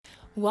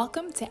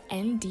Welcome to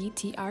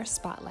NDTR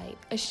Spotlight,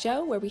 a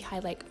show where we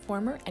highlight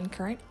former and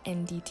current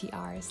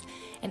NDTRs.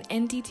 And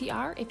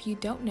NDTR, if you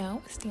don't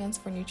know, stands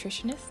for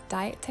Nutritionist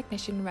Diet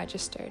Technician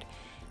Registered.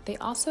 They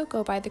also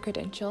go by the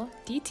credential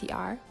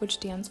DTR, which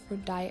stands for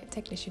Diet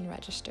Technician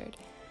Registered.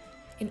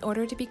 In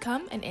order to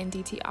become an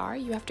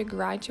NDTR, you have to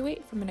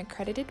graduate from an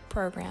accredited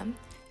program,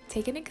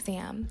 take an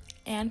exam,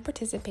 and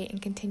participate in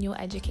continual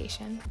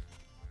education.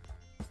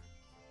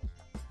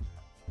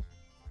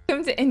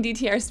 Welcome to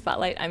NDTR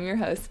Spotlight. I'm your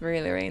host, Marie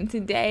Lorraine.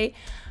 Today,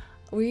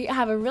 we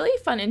have a really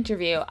fun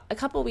interview. A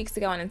couple weeks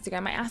ago on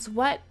Instagram, I asked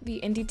what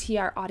the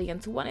NDTR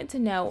audience wanted to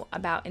know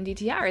about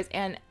NDTRs,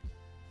 and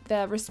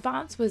the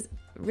response was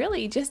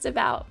really just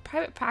about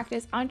private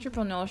practice,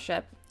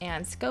 entrepreneurship,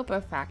 and scope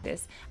of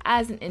practice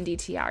as an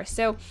NDTR.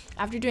 So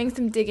after doing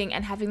some digging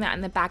and having that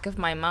in the back of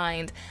my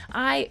mind,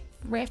 I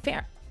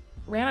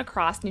ran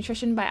across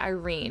Nutrition by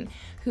Irene,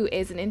 who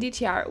is an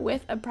NDTR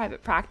with a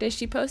private practice.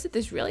 She posted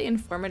this really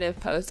informative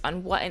post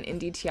on what an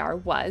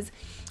NDTR was,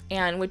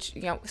 and which,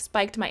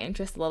 spiked my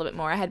interest a little bit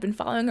more. I had been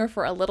following her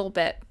for a little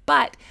bit,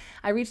 but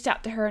I reached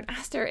out to her and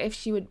asked her if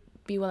she would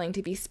be willing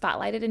to be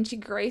spotlighted, and she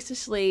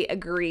graciously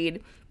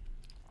agreed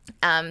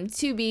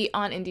to be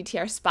on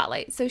NDTR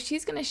Spotlight. So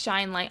she's going to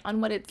shine light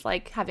on what it's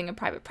like having a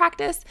private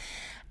practice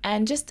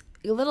and just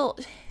a little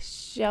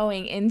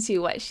showing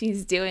into what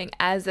she's doing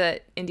as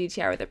a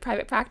NDTR with a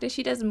private practice.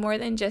 She does more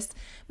than just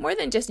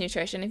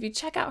nutrition. If you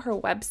check out her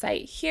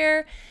website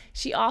here,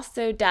 she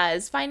also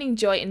does finding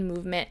joy in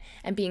movement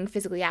and being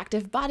physically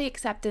active, body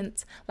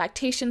acceptance,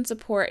 lactation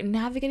support,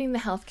 navigating the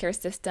healthcare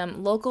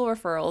system, local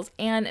referrals,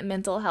 and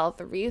mental health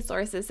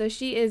resources. So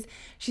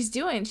she's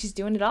doing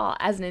it all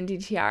as an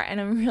NDTR, and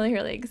I'm really,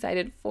 really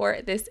excited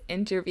for this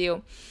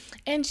interview.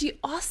 And she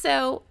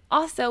also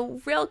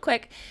real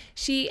quick,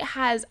 she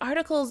has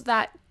articles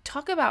that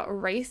talk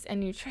about race and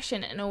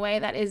nutrition in a way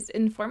that is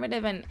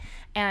informative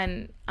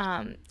and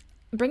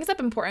brings up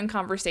important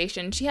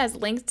conversation. She has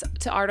links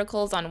to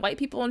articles on white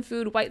people and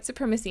food, white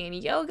supremacy and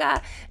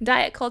yoga,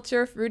 diet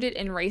culture rooted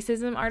in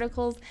racism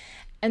articles,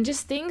 and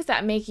just things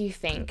that make you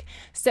think.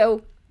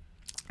 So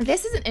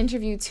this is an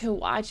interview to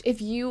watch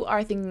if you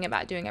are thinking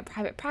about doing a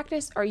private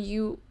practice, or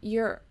you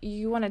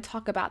want to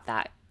talk about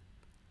that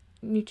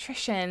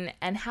nutrition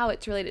and how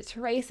it's related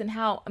to race and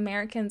how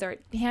Americans are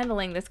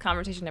handling this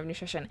conversation of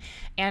nutrition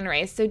and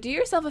race. So do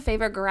yourself a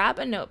favor, grab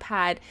a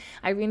notepad.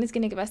 Irene is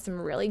going to give us some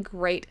really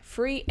great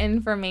free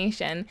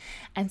information.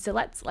 And so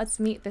let's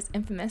meet this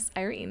infamous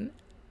Irene.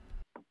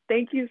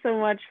 Thank you so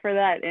much for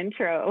that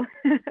intro.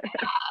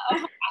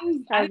 That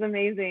was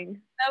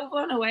amazing. So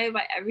blown away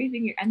by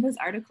everything and those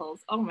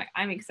articles. Oh my,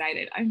 I'm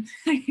excited. I'm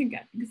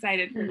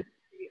excited for this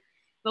interview.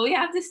 But we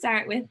have to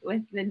start with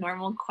the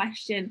normal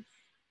question.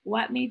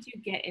 What made you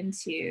get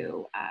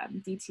into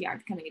DTR,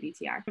 becoming a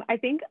DTR? I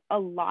think a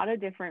lot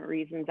of different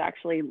reasons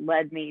actually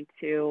led me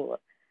to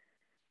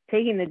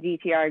taking the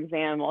DTR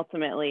exam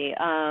ultimately.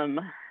 I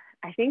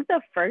think the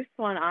first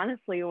one,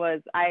 honestly,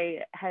 was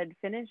I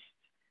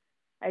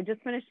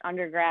just finished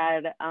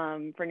undergrad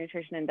for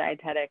nutrition and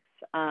dietetics.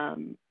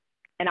 And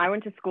I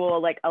went to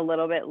school like a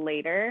little bit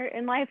later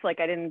in life.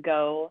 Like I didn't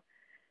go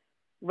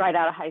right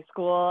out of high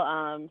school.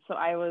 So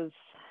I was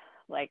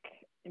like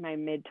in my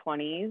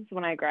mid-20s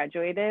when I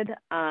graduated. So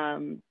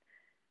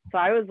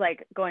I was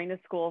like going to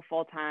school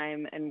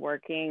full-time and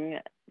working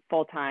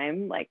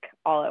full-time, like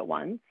all at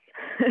once.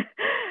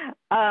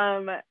 So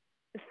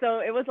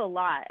it was a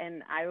lot.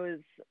 And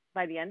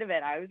by the end of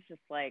it, I was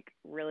just like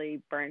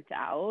really burnt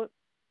out.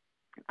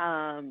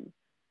 And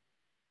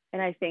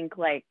I think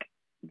like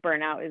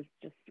burnout is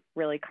just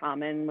really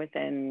common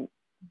within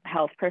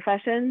health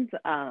professions,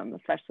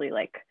 especially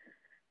like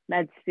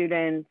med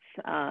students,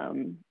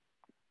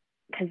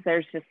 because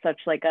there's just such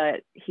like a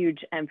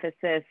huge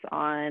emphasis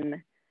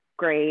on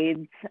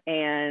grades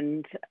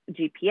and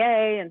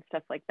GPA and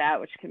stuff like that,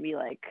 which can be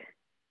like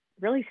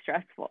really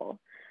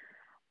stressful.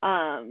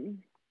 So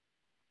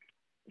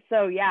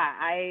yeah,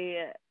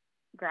 I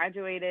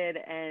graduated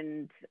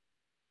and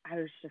I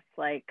was just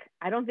like,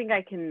 I don't think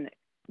I can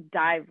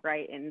dive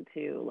right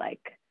into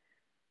like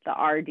the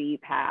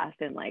RD path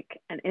and like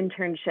an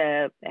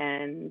internship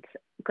and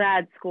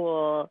grad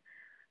school.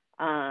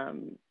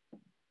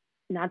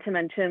 Not to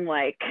mention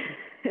like,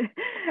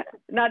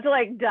 not to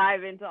like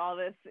dive into all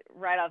this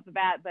right off the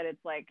bat, but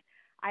it's like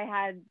I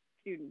had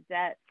student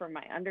debt for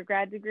my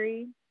undergrad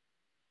degree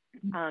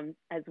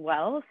as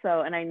well.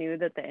 So, and I knew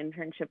that the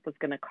internship was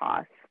going to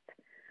cost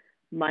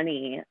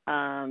money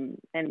and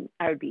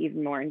I would be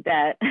even more in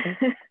debt.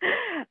 So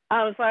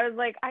I was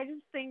like, I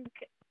just think,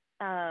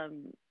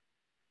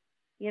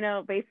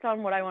 based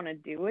on what I want to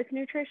do with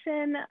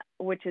nutrition,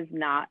 which is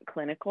not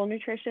clinical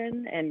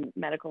nutrition and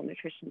medical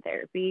nutrition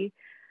therapy,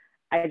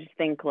 I just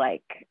think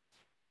like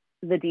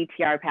the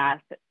DTR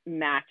path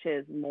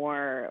matches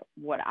more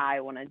what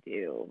I want to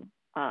do.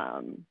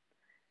 And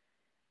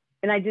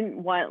I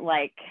didn't want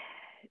like,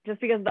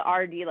 just because the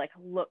RD like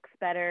looks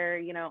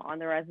better, on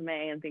the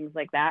resume and things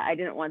like that, I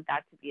didn't want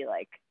that to be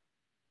like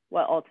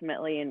what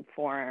ultimately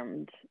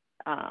informed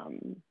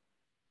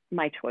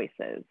my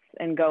choices,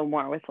 and go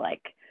more with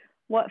like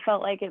what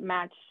felt like it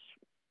matched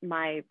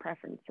my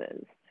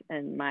preferences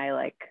and my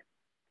like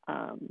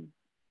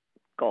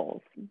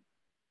goals.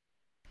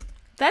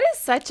 That is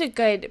such a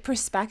good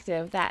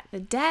perspective, that the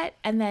debt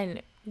and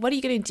then what are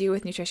you going to do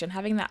with nutrition?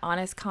 Having that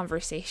honest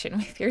conversation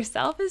with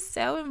yourself is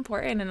so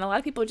important. And a lot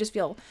of people just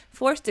feel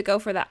forced to go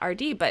for that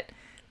RD, but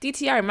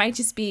DTR might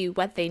just be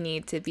what they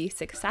need to be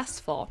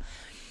successful.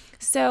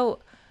 So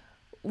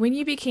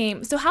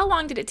how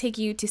long did it take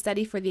you to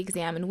study for the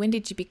exam, and when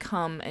did you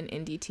become an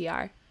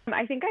NDTR?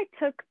 I think I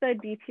took the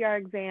DTR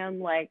exam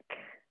like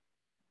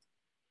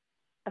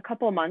a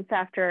couple months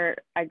after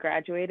I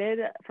graduated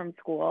from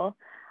school,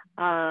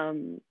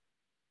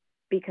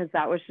 because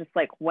that was just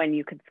like when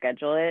you could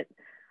schedule it.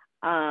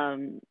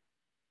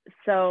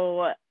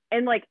 So,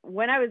 and like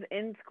when I was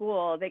in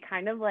school, they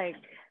kind of like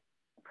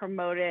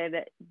promoted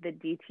the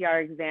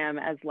DTR exam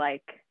as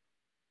like,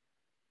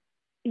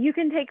 you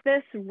can take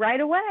this right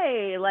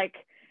away. Like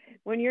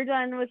when you're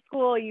done with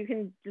school, you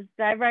can just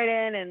dive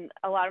right in. And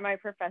a lot of my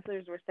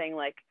professors were saying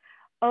like,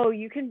 oh,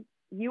 you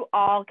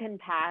all can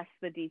pass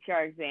the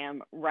DTR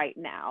exam right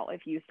now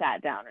if you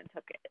sat down and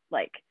took it.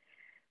 Like,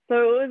 so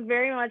it was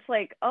very much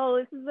like, oh,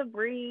 this is a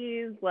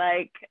breeze.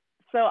 Like,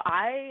 so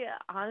I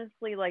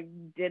honestly like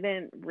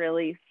didn't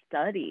really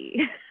study,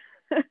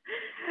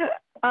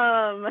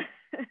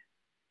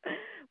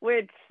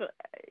 which,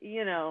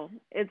 you know,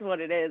 is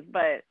what it is,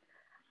 but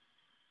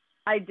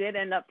I did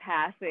end up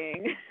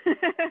passing.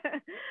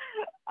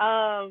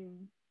 I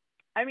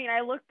mean,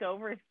 I looked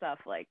over stuff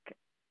like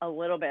a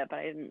little bit, but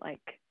I didn't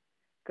like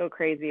go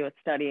crazy with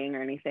studying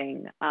or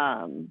anything.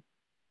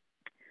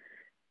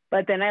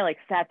 But then I like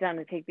sat down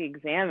to take the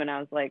exam and I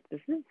was like,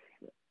 this is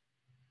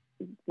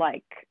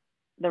like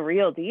the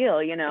real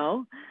deal, you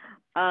know?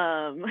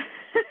 And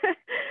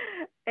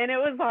it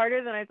was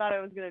harder than I thought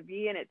it was going to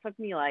be. And it took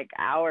me like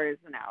hours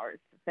and hours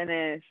to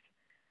finish.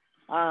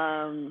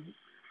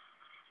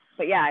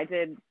 But yeah, I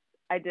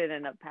did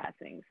end up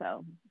passing.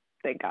 So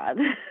thank God.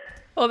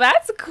 Well,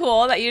 that's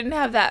cool that you didn't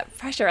have that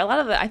pressure.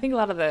 I think a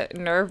lot of the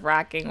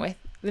nerve-wracking with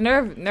the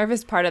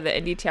nervous part of the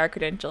NDTR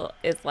credential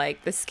is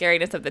like the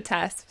scariness of the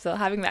test. So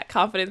having that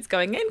confidence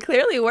going in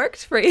clearly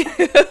worked for you.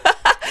 So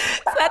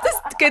that's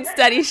a good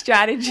study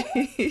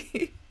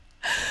strategy.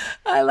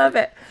 I love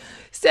it.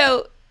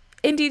 So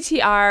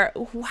NDTR,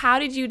 when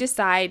did you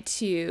decide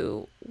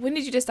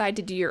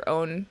to do your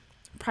own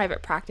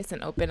private practice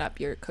and open up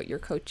your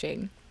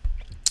coaching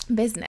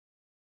business?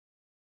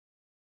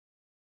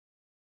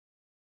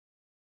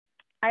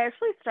 I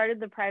actually started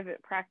the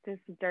private practice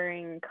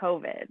during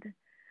COVID,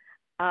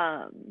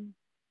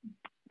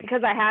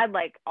 because I had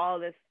like all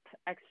this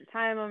extra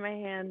time on my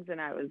hands,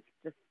 and I was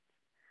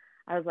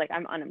like,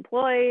 I'm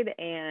unemployed,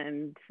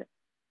 and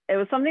it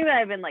was something that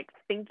I've been like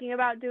thinking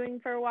about doing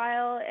for a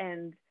while.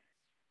 And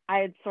I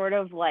had sort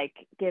of like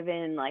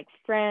given like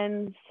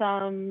friends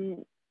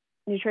some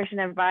nutrition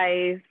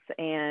advice,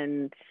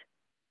 and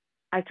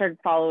I started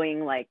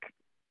following like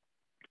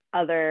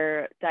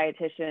other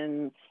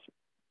dietitians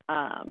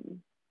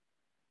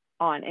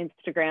on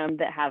Instagram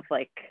that have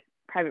like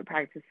private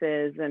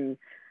practices. And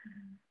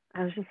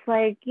I was just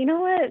like, you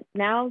know what?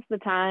 Now's the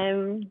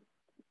time.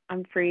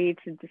 I'm free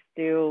to just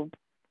do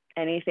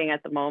anything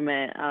at the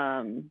moment.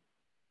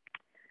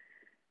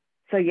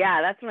 So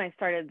yeah, that's when I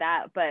started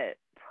that. But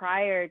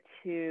prior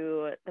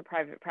to the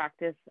private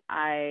practice,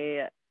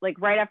 I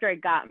like right after I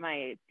got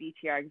my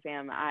DTR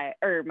exam, my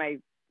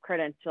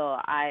credential,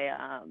 I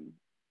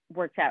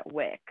worked at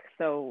WIC,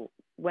 so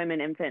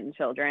Women, Infant, and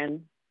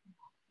Children.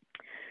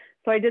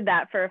 So I did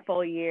that for a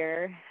full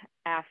year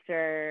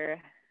after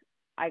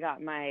I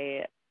got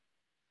my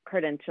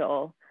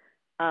credential.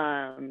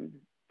 And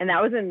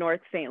that was in North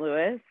St.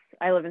 Louis.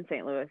 I live in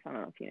St. Louis. I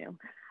don't know if you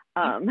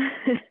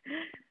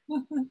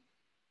knew.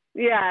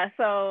 Yeah,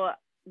 so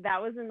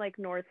that was in like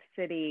North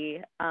City.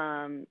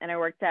 And I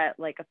worked at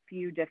like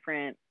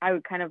I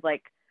would kind of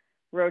like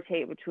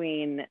rotate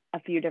between a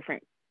few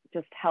different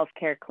just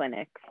healthcare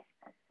clinics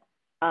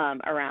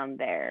around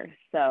there.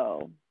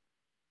 So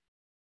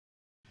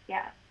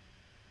yeah.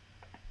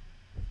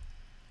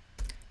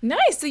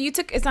 Nice. So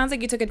it sounds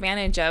like you took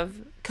advantage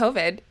of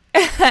COVID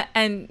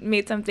and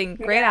made something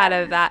great out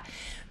of that.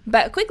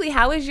 But quickly,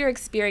 how was your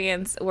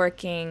experience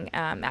working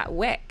at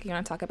WIC? You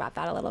want to talk about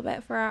that a little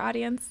bit for our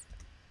audience?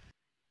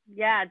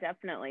 Yeah,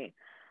 definitely.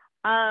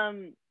 So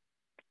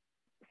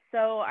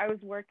I was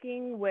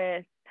working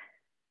with,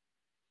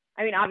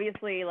 I mean,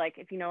 obviously, like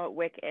if you know what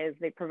WIC is,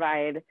 they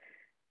provide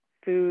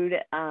food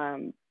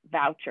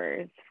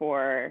vouchers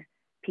for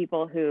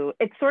people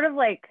it's sort of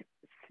like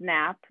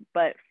SNAP,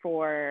 but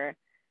for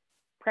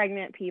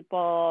pregnant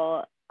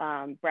people,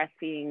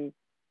 breastfeeding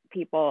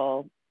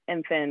people,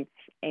 infants,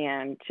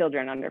 and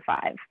children under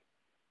 5.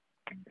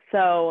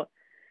 So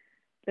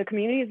the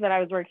communities that I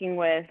was working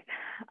with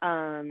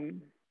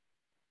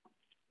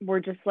were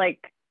just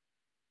like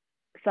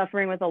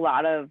suffering with a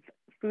lot of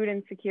food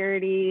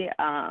insecurity,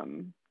 not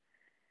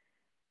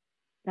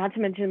to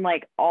mention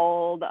like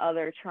all the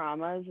other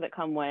traumas that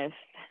come with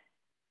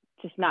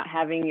just not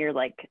having your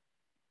like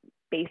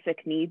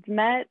basic needs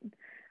met.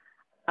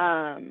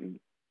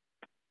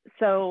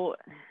 So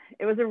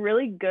it was a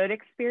really good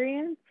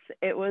experience.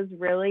 It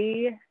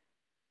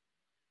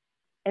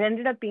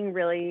ended up being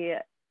really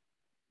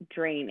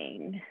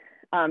draining,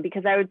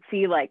 because I would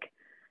see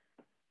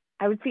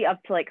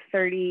up to like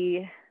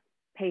 30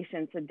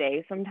 patients a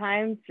day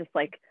sometimes, just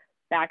like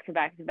back to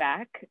back to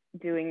back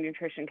doing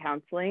nutrition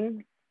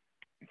counseling.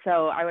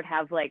 So I would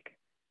have like,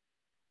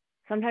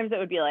 sometimes it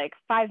would be like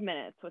 5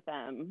 minutes with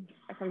them,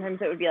 or sometimes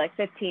it would be like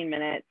 15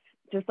 minutes,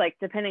 just like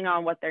depending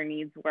on what their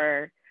needs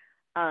were.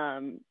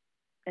 And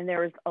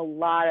there was a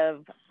lot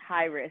of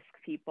high risk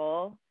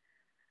people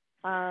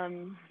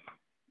that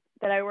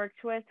I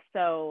worked with.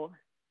 So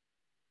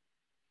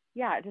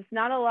yeah, just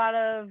not a lot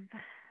of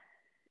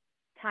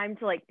time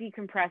to like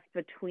decompress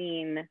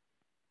between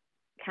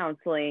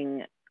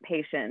counseling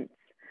patients.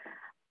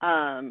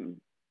 But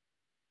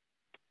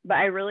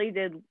I really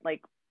did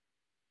like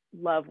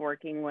love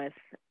working with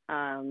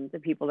the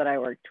people that I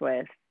worked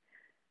with.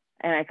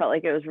 And I felt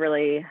like it was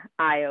really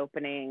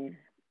eye-opening.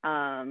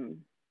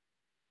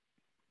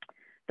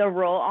 The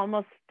role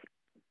almost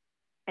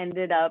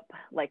ended up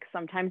like,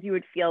 sometimes you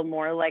would feel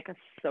more like a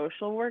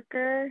social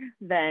worker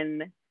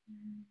than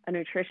a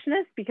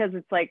nutritionist, because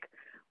it's like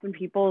when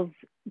people's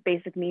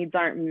basic needs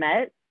aren't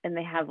met and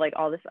they have like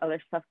all this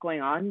other stuff going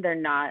on, they're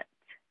not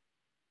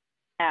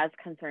as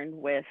concerned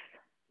with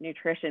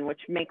nutrition,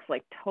 which makes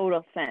like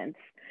total sense.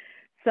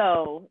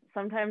 So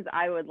sometimes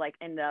I would like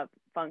end up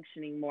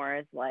functioning more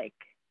as like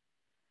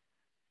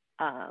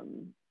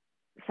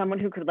someone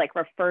who could like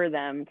refer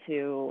them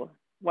to,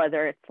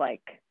 whether it's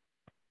like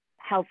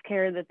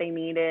healthcare that they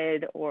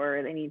needed,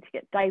 or they need to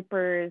get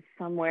diapers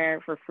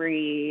somewhere for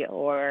free,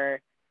 or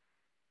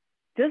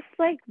just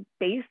like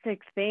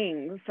basic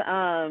things.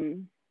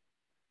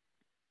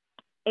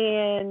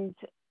 And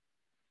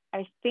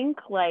I think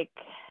like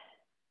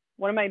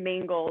one of my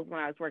main goals when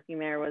I was working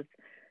there was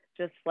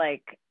just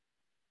like,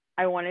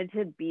 I wanted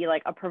to be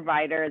like a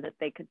provider that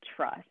they could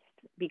trust,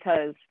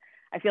 because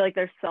I feel like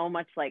there's so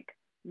much like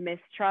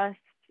mistrust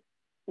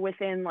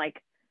within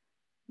like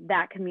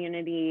that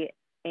community,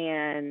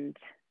 and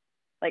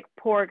like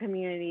poor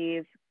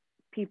communities,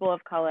 people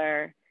of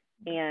color,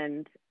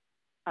 and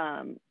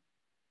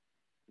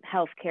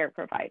healthcare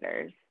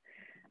providers.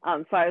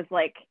 So I was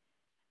like,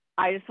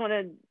 I just want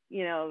to,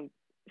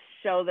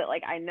 show that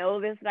like I know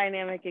this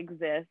dynamic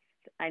exists.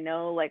 I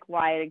know like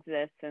why it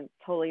exists, and it's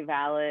totally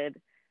valid.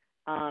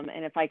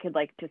 And if I could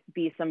like just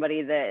be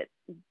somebody that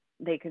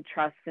they could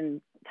trust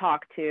and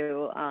talk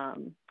to,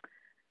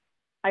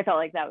 I felt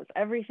like that was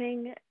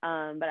everything.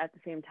 But at the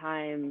same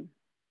time,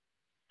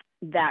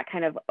 that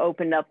kind of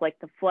opened up like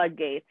the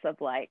floodgates of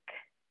like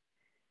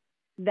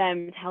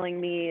them telling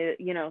me,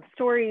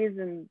 stories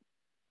and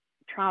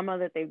trauma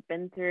that they've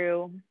been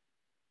through.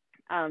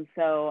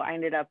 So I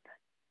ended up,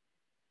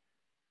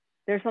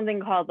 there's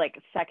something called like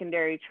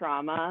secondary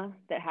trauma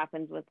that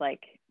happens with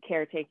like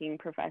caretaking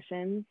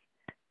professions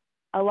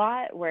a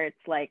lot, where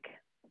it's like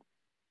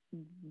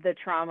the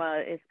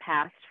trauma is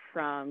passed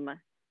from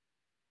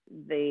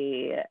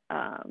the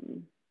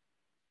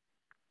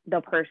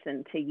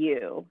person to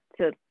you,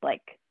 to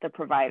like the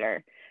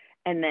provider,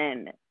 and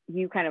then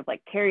you kind of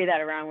like carry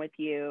that around with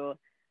you,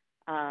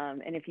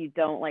 and if you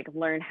don't like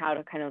learn how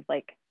to kind of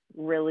like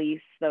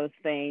release those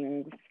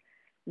things,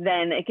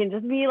 then it can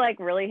just be like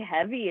really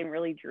heavy and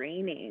really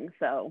draining.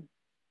 So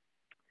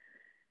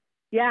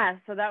yeah,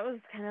 so that was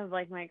kind of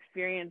like my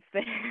experience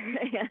there.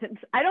 And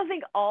I don't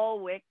think all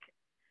WIC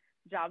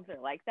jobs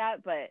are like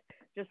that, but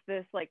just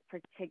this like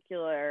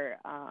particular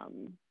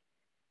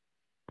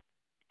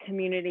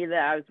community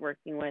that I was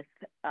working with,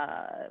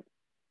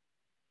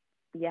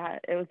 yeah,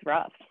 it was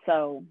rough.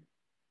 So,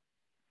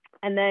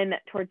 and then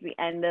towards the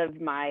end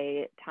of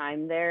my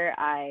time there,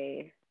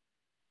 I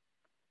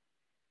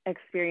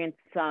experienced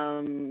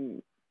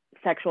some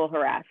sexual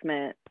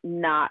harassment,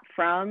 not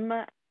from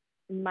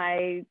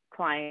my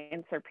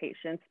clients or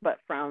patients, but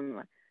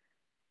from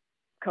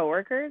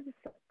coworkers.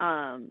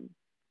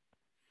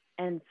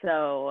 And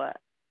so,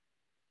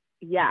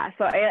 yeah,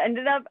 so I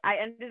ended up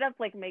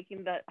like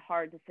making the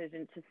hard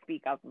decision to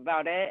speak up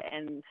about it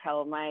and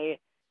tell my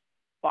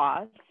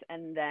boss.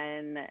 And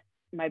then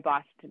my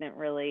boss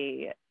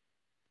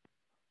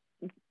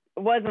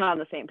wasn't on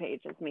the same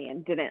page as me,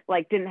 and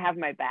didn't have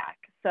my back.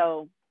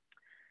 So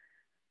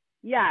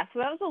yeah, so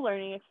that was a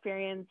learning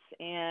experience,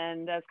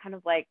 and I was kind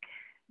of like,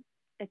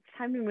 it's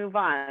time to move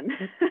on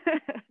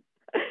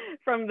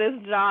from this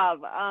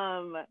job.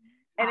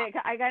 And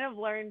I kind of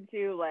learned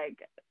too, like,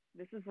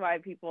 this is why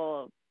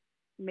people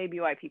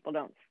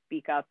don't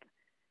speak up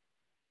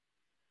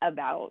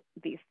about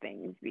these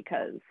things,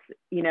 because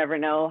you never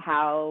know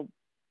how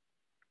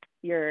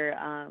your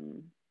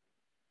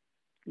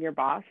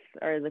boss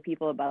or the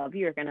people above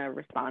you are going to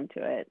respond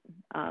to it,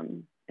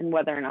 and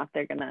whether or not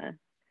they're going to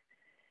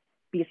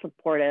be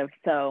supportive.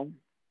 So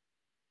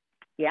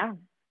yeah,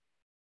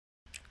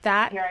 here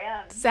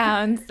I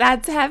am.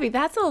 That's heavy.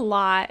 That's a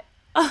lot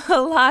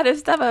of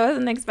stuff. I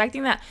wasn't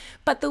expecting that.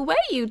 But the way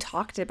you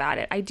talked about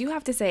it, I do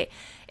have to say,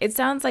 it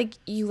sounds like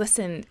you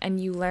listened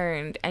and you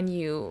learned and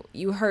you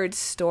heard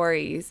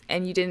stories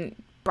and you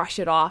didn't brush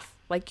it off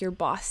like your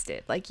boss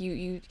did, like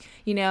you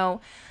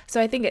know.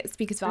 So I think it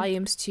speaks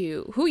volumes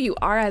to who you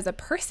are as a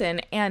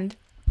person. And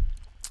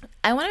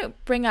I want to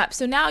bring up,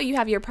 so now you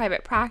have your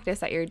private practice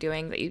that you're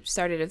doing that you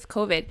started with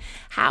COVID.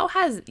 How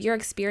has your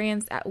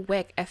experience at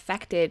WIC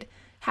affected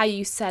how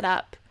you set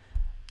up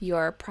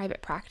your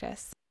private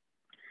practice?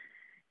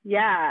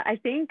 Yeah, I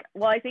think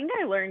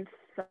I learned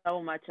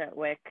so much at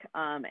WIC,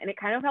 and it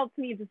kind of helps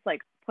me just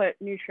like put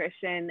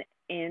nutrition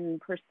in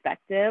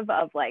perspective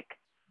of like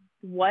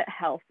what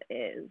health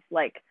is.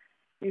 Like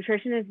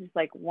nutrition is just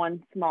like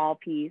one small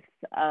piece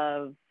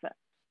of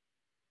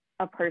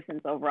a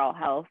person's overall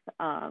health.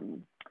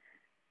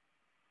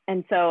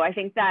 And so I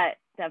think that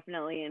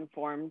definitely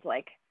informed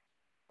like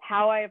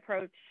how I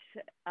approach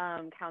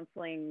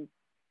counseling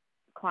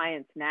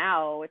clients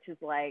now, which is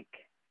like,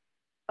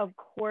 of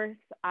course,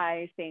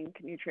 I think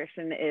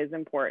nutrition is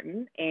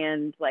important,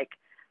 and like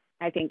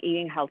I think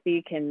eating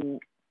healthy can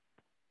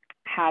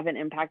have an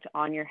impact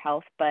on your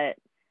health, but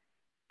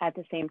at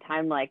the same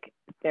time, like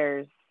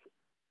there's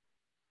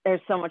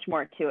so much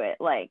more to it.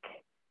 Like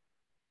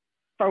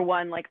for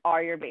one, like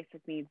are your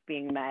basic needs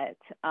being met?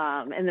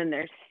 And then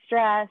there's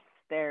stress,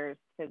 there's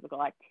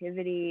physical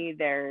activity,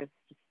 there's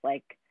just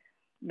like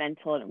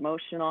mental and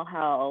emotional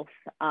health.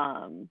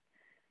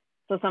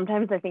 So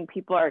sometimes I think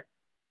people are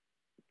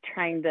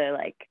trying to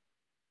like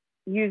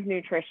use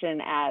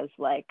nutrition as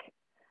like,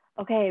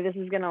 okay, this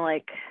is gonna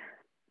like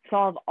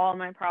solve all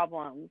my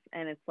problems.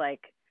 And it's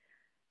like,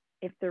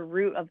 if the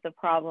root of the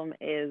problem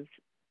is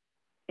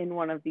in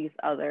one of these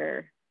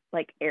other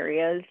like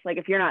areas, like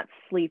if you're not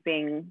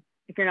sleeping,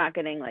 if you're not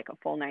getting like a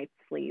full night's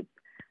sleep,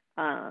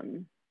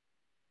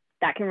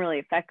 that can really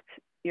affect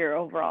your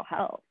overall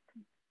health.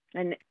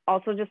 And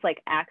also just like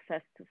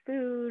access to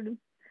food,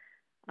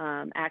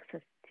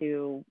 access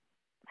to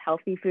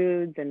healthy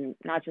foods, and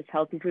not just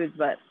healthy foods,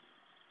 but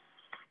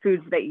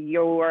foods that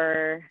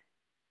you're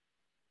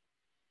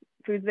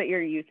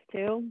used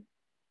to,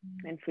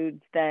 and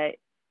foods that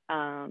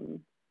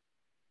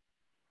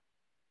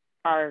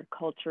are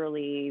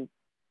culturally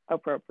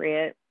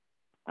appropriate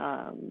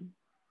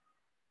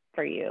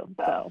for you.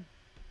 So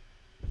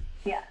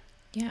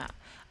yeah,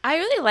 I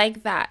really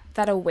like that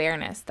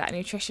awareness that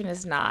nutrition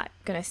is not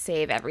going to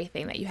save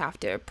everything, that you have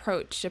to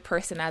approach a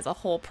person as a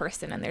whole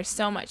person, and there's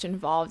so much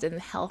involved in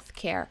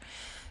healthcare.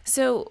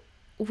 So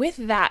with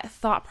that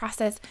thought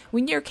process,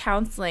 when you're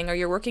counseling or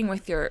you're working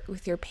with your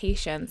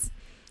patients,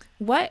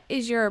 what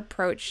is your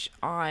approach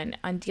on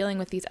dealing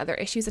with these other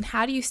issues, and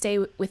how do you stay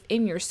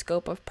within your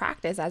scope of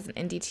practice as an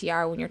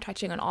NDTR when you're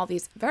touching on all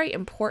these very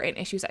important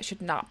issues that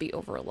should not be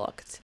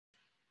overlooked?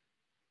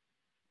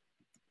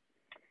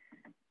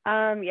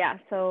 Yeah,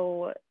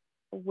 so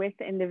with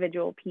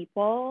individual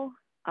people,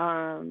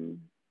 I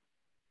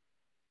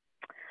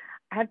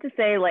have to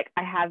say, like,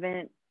 I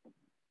haven't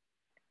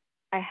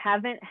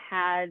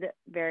had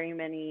very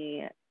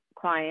many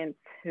clients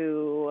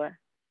who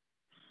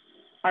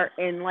are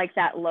in like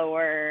that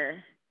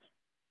lower,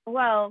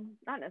 well,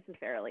 not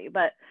necessarily,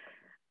 but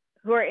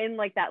who are in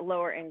like that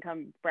lower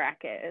income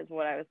bracket is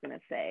what I was going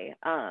to say.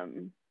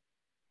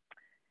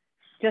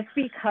 Just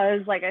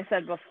because, like I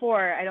said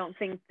before, I don't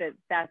think that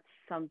that's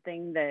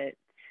something that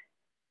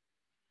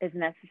is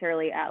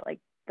necessarily at like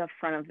the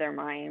front of their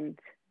mind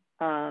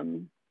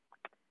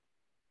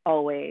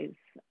always.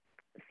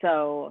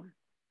 So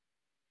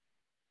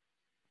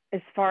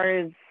as far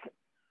as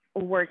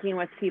working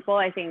with people,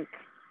 I think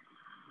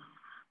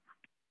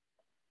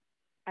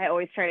I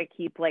always try to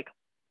keep like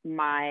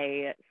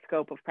my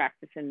scope of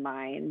practice in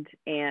mind,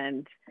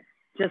 and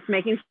just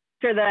making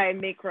sure that I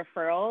make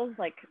referrals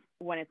like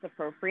when it's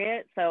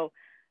appropriate. So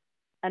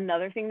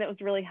another thing that was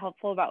really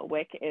helpful about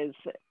WIC is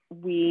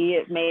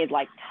we made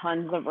like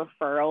tons of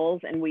referrals,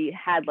 and we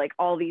had like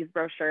all these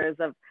brochures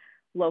of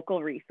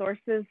local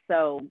resources.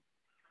 So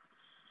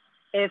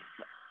if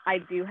I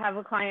do have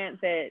a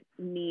client that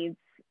needs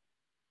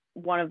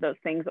one of those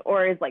things,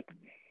 or is like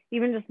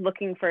even just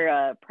looking for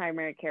a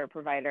primary care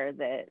provider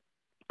that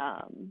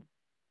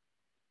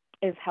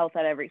is health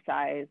at every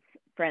size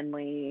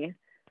friendly,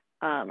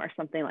 or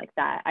something like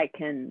that, I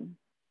can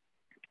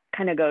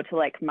kind of go to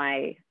like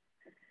my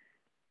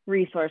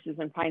resources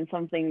and find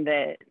something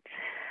that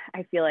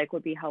I feel like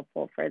would be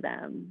helpful for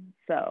them.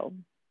 So,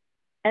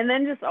 and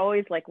then just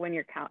always like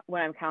when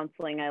I'm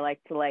counseling, I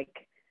like to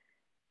like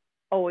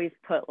always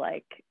put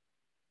like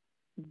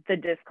the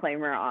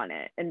disclaimer on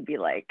it and be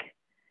like,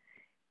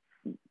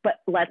 but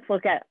let's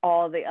look at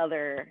all the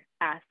other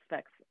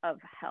aspects of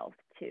health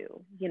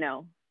too, you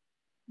know?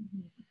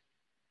 Mm-hmm.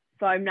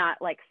 So I'm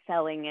not like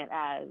selling it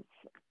as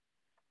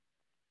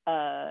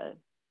a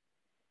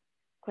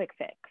quick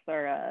fix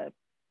or a,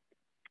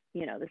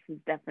 you know, this is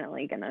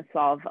definitely going to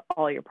solve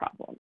all your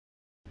problems.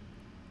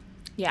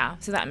 Yeah,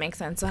 so that makes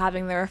sense. So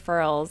having the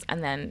referrals,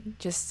 and then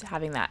just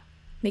having that,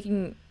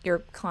 making your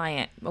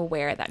client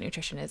aware that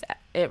nutrition is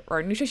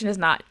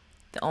not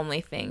the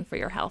only thing for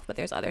your health, but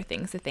there's other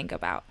things to think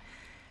about.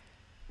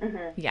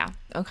 Mm-hmm. Yeah.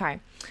 Okay.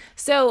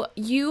 So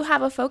you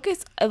have a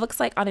focus, it looks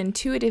like, on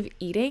intuitive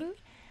eating.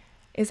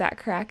 Is that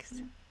correct?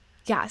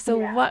 Yeah. So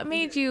Yeah. what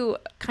made you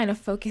kind of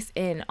focus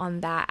in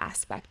on that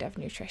aspect of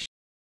nutrition?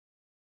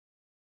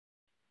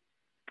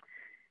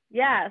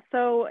 Yeah,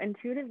 so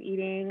intuitive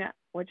eating,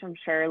 which I'm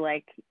sure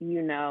like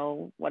you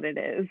know what it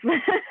is.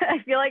 I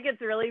feel like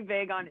it's really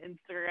big on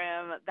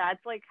Instagram.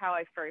 That's like how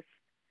I first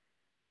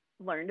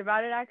learned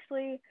about it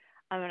actually.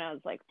 And I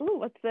was like, "Ooh,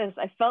 what's this?"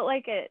 I felt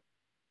like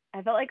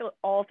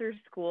all through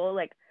school,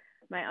 like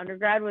my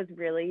undergrad was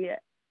really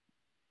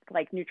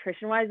like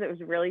nutrition wise, it was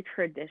really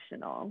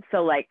traditional.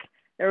 So like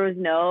there was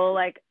no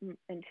like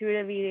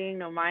intuitive eating,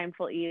 no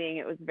mindful eating.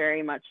 It was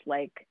very much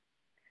like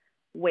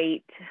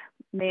weight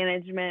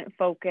management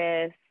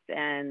focused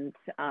and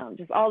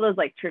just all those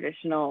like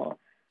traditional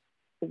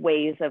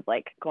ways of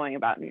like going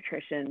about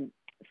nutrition.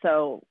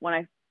 So when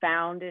I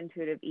found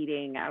intuitive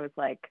eating, I was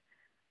like,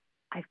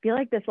 I feel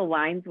like this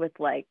aligns with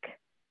like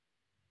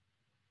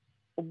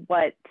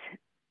what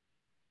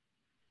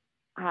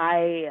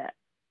I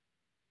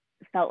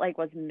felt like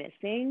was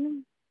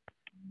missing.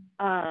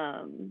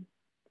 Um,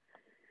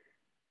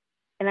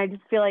 and I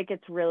just feel like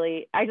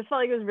I just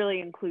felt like it was really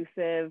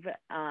inclusive,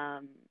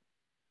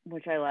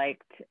 which I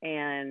liked,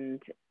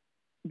 and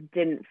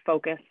didn't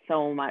focus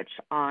so much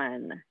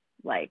on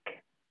like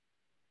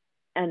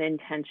an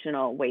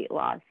intentional weight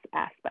loss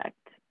aspect.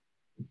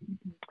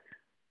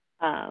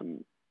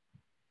 Um,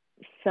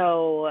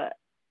 so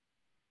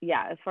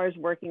yeah, as far as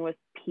working with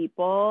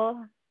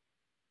people,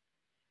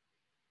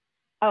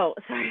 oh,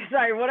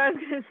 sorry. What I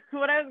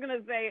was gonna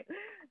say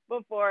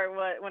before,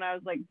 when I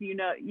was like, do you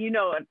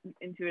know what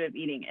intuitive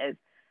eating is?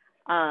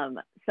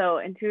 So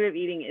intuitive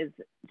eating is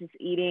just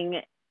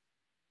eating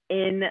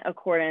in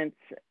accordance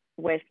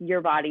with your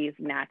body's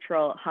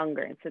natural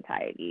hunger and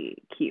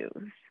satiety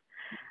cues.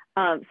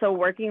 So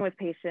working with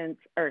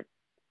patients or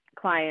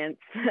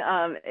clients,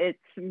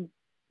 it's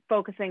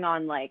focusing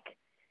on like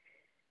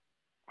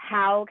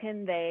how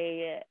can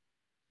they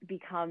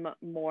become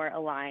more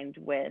aligned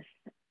with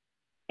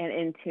and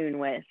in tune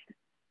with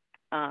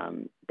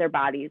their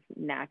body's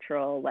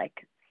natural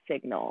like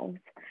signals.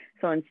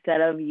 So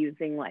instead of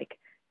using like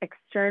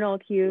external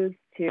cues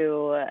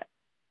to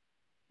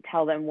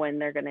tell them when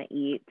they're going to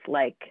eat,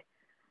 like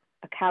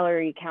a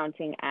calorie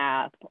counting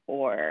app,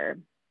 or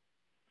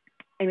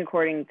in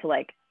according to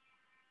like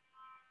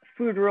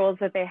food rules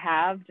that they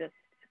have, just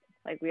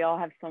like we all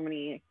have so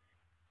many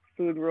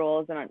food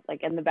rules and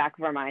like in the back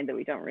of our mind that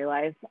we don't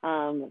realize.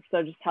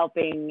 So just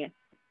helping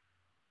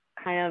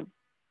kind of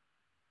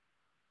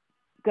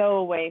go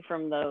away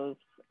from those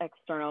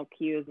external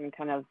cues and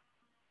kind of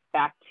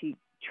back to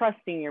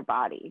trusting your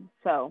body.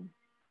 So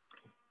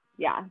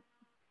yeah.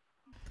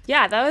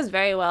 Yeah, that was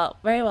very well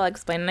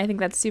explained, and I think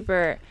that's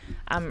super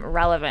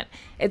relevant.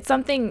 It's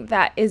something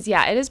that is,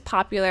 yeah, it is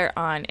popular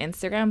on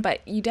Instagram,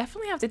 but you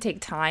definitely have to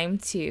take time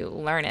to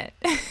learn it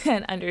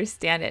and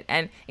understand it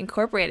and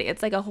incorporate it.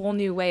 It's like a whole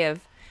new way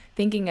of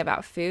thinking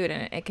about food,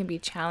 and it can be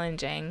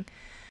challenging.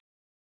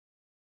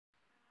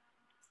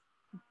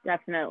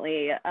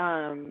 Definitely.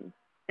 And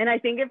I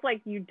think if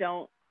like you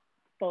don't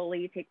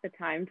fully take the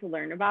time to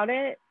learn about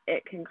it,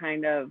 it can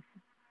kind of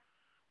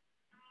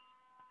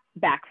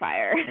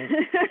backfire.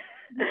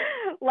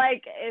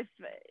 Like if,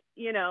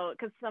 you know,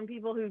 because some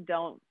people who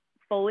don't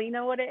fully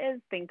know what it is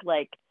think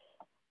like,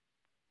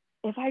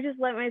 if I just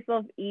let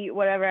myself eat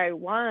whatever I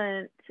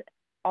want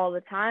all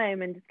the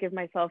time and just give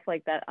myself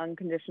like that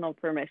unconditional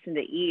permission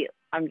to eat,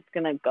 I'm just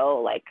gonna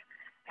go like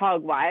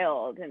hog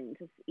wild and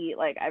just eat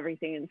like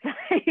everything in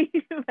sight.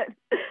 But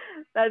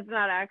that's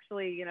not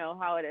actually, you know,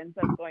 how it ends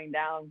up going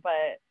down.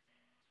 But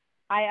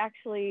I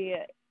actually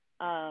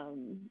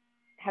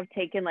have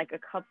taken like a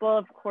couple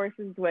of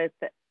courses with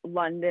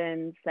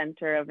London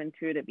Center of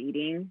Intuitive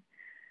Eating.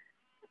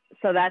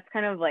 So that's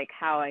kind of like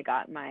how I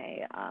got my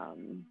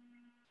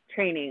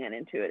training in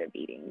intuitive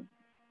eating.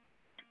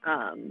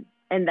 And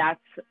that's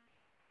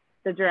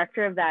the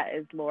director of that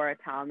is Laura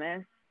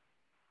Thomas,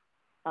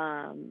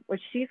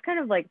 which she's kind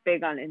of like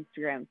big on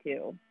Instagram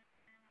too.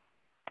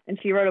 And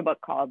she wrote a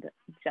book called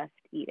Just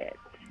Eat It.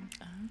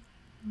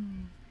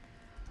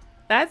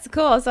 That's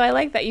cool. So I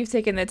like that you've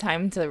taken the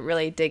time to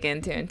really dig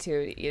into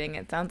intuitive eating.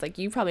 It sounds like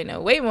you probably know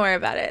way more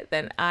about it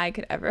than I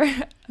could ever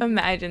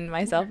imagine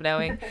myself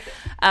knowing.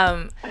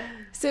 Um,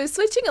 so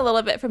switching a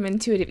little bit from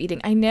intuitive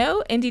eating, I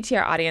know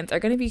NDTR audience are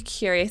going to be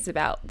curious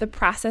about the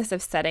process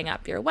of setting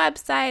up your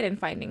website and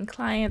finding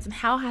clients, and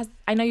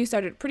I know you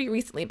started pretty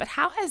recently, but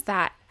how has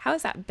that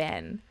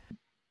been?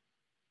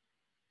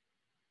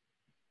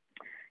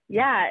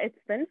 Yeah, it's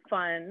been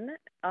fun.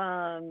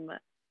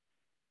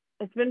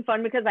 It's been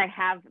fun because I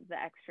have the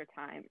extra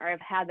time, or I've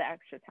had the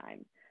extra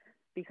time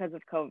because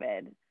of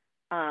COVID.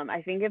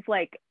 I think if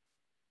like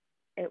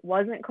it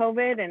wasn't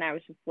COVID and I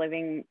was just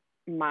living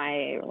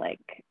my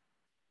like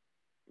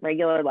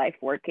regular life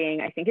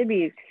working, I think it'd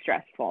be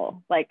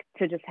stressful, like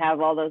to just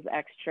have all those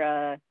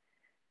extra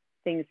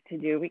things to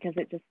do, because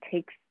it just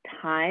takes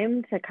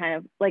time to kind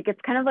of like,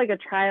 it's kind of like a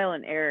trial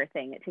and error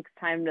thing. It takes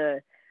time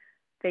to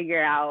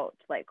figure out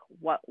like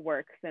what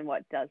works and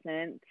what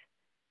doesn't,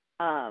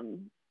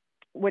 um,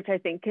 which I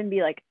think can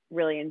be like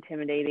really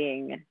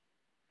intimidating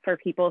for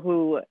people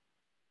who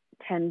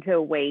tend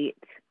to wait.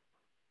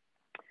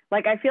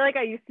 Like, I feel like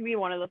I used to be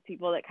one of those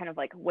people that kind of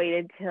like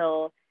waited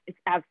till it's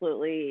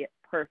absolutely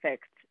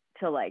perfect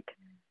to like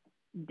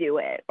do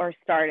it or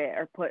start it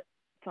or put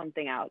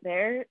something out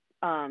there.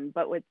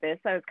 But with this,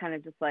 I was kind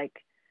of just like,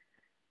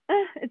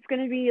 it's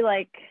going to be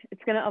like,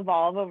 it's going to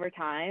evolve over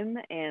time,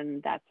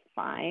 and that's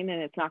fine.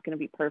 And it's not going to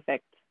be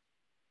perfect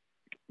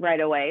right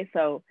away.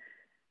 So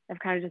I've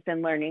kind of just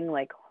been learning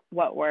like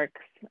what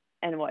works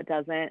and what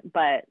doesn't.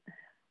 But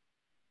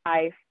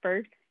the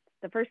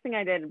first thing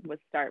I did was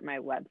start my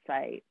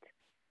website.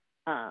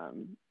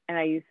 And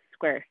I used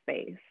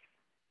Squarespace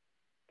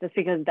just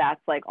because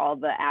that's like all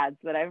the ads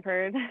that I've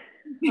heard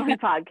on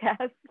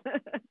podcasts.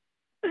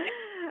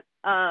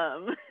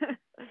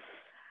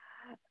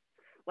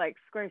 Like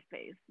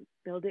Squarespace,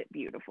 build it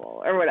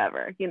beautiful or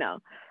whatever, you know.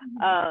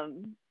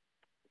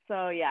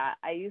 So yeah,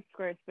 I used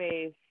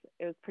Squarespace.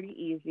 It was pretty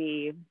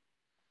easy.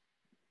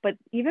 But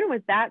even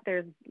with that,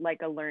 there's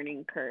like a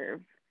learning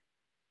curve.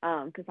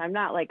 Because I'm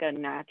not like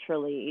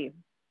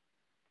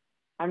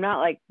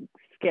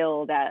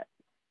skilled at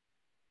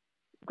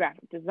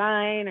graphic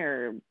design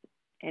or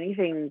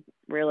anything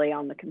really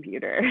on the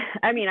computer.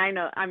 I mean, I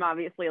know I'm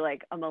obviously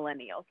like a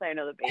millennial, so I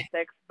know the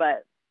basics,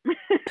 but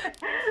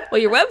well,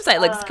 your website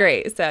looks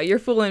great, so you're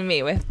fooling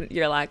me with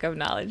your lack of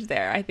knowledge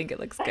there. I think it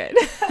looks good.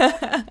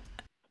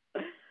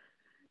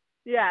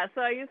 Yeah,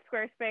 so I use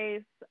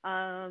Squarespace,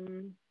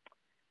 and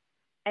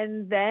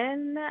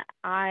then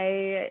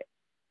I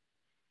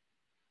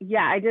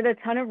did a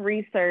ton of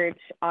research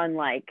on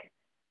like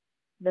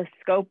the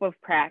scope of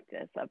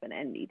practice of an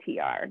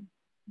NDTR,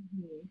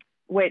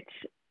 which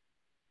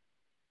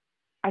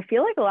I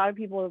feel like a lot of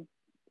people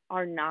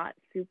are not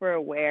super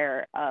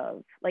aware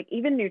of. Like,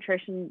 even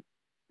nutrition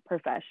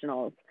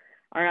professionals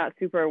are not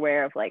super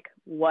aware of like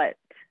what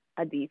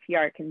a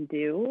DTR can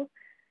do.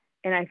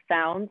 And I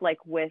found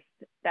like with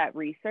that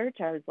research,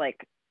 I was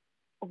like,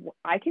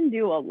 I can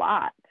do a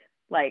lot.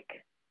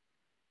 Like,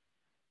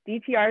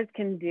 DTRs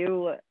can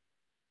do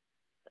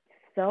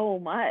so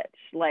much.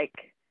 Like,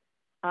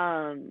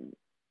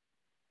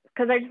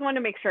 because I just wanted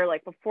to make sure,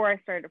 like, before I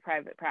started a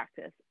private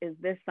practice, is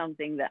this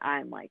something that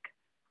I'm like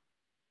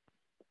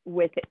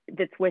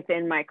that's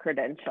within my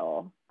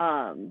credential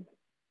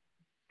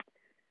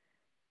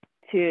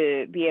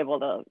to be able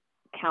to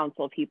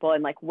counsel people,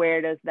 and like where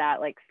does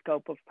that like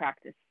scope of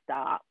practice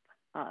stop,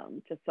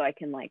 just so I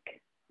can like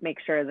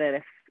make sure that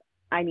if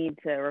I need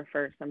to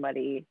refer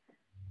somebody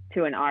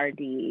to an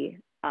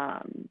RD,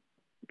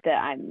 that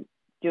I'm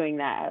doing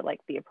that at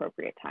like the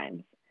appropriate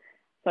times.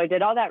 So I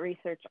did all that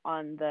research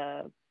on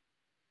the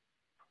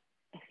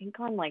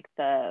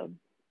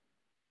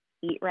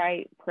Eat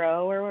Right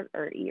Pro or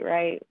Eat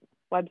Right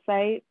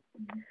website.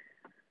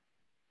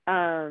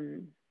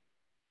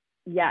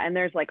 Yeah, and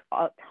there's like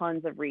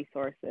tons of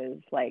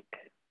resources. Like,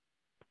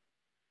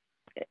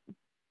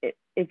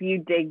 if you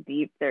dig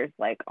deep, there's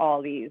like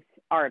all these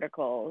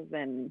articles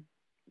and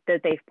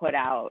that they've put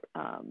out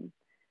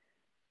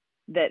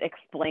that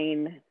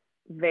explain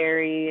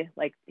very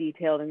like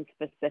detailed and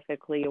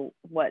specifically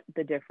what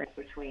the difference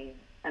between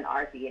an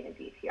RD and a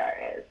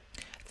DTR is.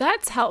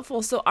 That's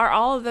helpful. So are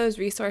all of those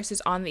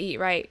resources on the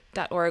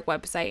eatright.org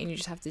website, and you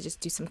just have to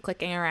do some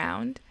clicking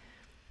around?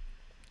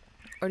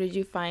 Or did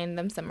you find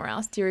them somewhere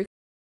else?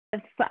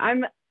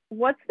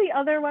 What's the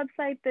other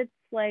website that's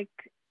like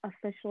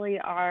officially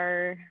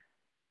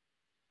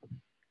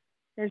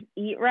there's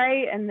Eat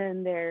Right, and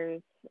then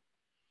there's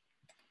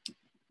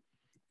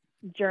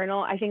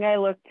Journal. I think I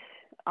looked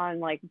on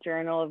like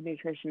Journal of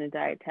Nutrition and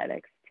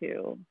Dietetics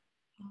too.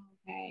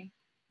 Okay.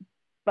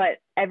 But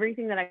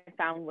everything that I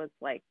found was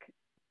like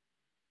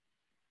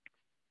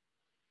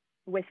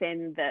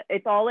within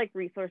it's all like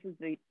resources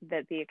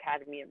that the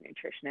Academy of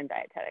Nutrition and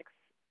Dietetics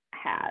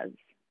has.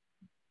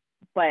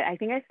 But I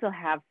think I still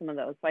have some of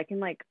those, so I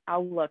can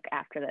I'll look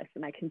after this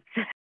and I can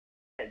send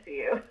it to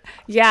you.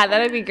 Yeah,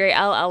 that'd be great.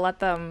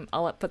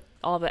 I'll put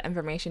all the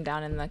information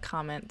down in the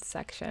comments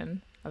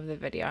section of the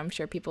video. I'm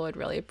sure people would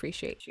really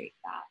appreciate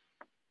that.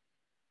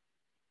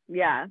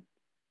 Yeah.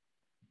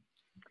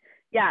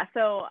 Yeah.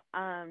 So,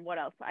 what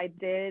else? I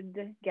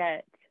did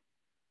get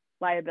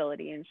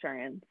liability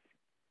insurance.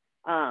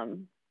 So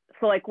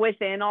like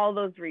within all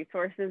those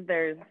resources,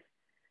 there's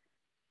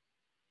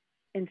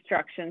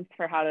instructions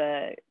for how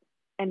to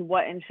and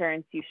what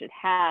insurance you should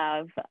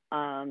have,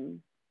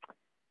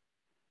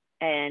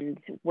 and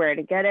where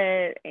to get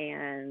it,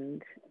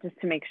 and just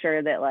to make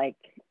sure that like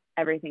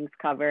everything's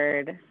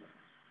covered.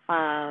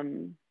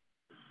 And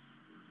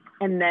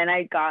then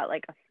I got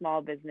like a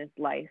small business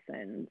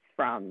license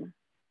from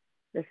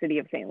the city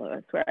of St.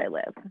 Louis where I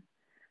live.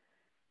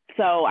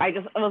 So I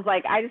was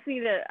like, I just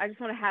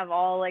want to have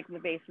all like the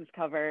bases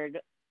covered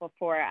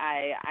before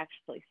I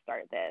actually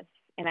start this.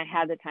 And I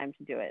had the time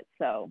to do it.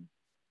 So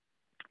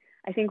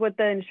I think with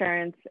the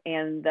insurance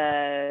and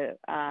the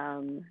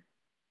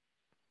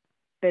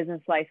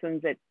business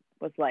license, it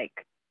was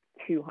like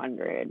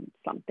 $200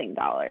 something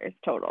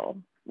total.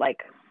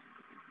 Like,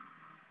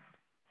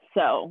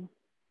 so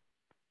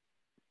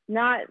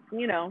not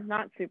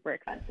super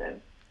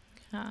expensive.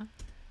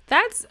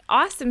 That's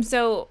awesome.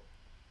 So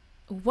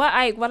what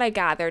I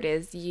gathered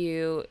is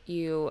you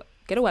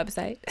get a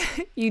website,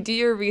 you do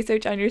your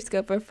research on your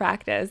scope of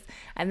practice,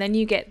 and then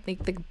you get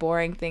like the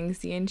boring things,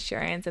 the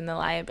insurance and the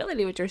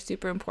liability, which are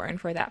super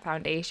important for that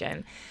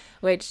foundation,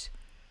 which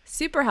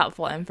super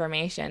helpful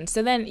information.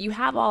 So then you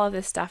have all of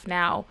this stuff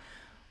now.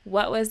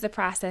 What was the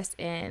process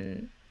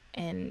in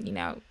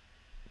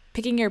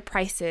picking your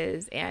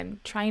prices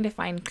and trying to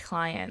find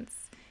clients?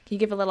 Can you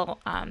give a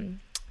little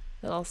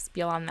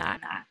spiel on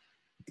that?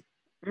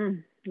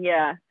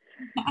 Yeah.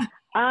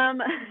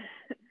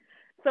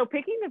 So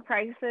picking the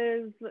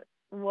prices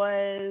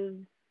was,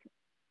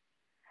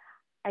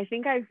 I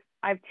think I've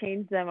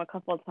changed them a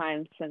couple of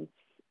times since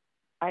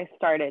I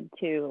started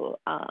to,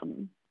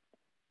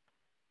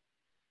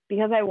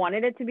 because I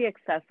wanted it to be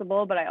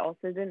accessible, but I also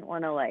didn't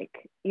want to,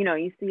 like,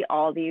 you see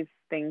all these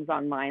things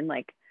online,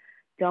 like,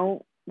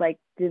 don't like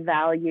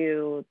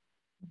devalue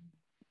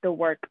the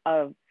work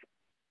of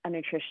a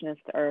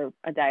nutritionist or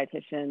a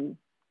dietitian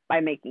by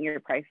making your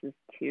prices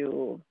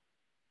too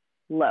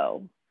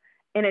low.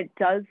 And it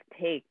does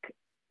take,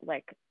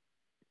 like,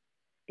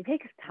 it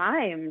takes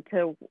time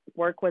to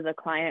work with a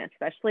client,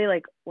 especially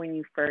like when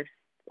you first,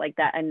 like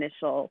that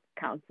initial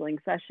counseling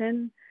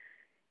session,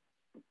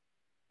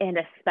 and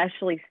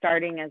especially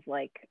starting as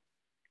like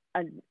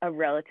a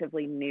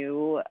relatively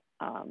new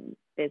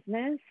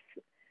business.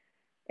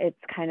 It's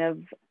kind of,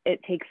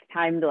 it takes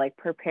time to like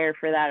prepare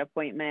for that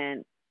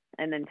appointment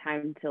and then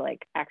time to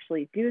like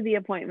actually do the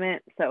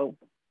appointment. So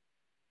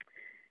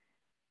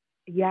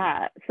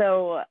yeah,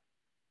 so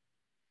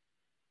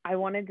I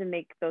wanted to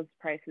make those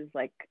prices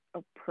like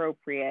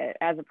appropriate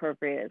as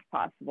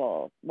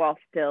possible, while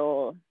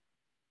still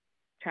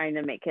trying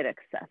to make it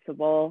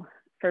accessible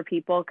for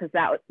people, because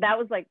that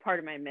was like part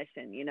of my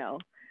mission,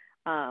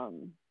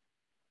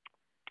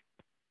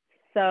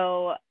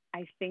 So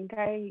I think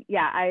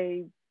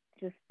I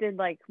just did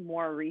like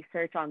more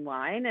research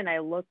online, and I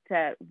looked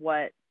at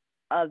what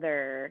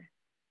other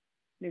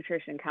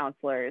nutrition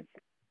counselors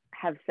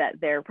have set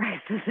their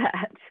prices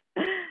at,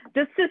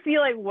 just to see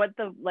like what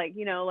the, like,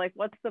 like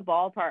what's the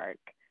ballpark.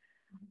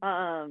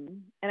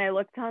 And I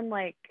looked on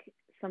like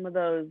some of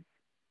those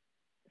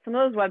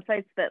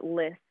websites that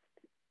list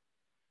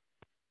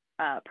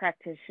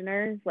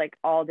practitioners, like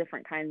all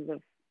different kinds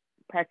of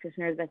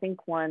practitioners. I think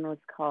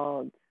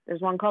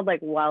there's one called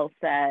like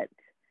WellSet,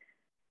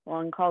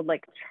 one called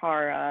like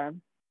Chara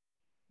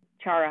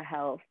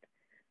Health.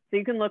 So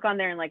you can look on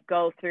there and like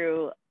go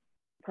through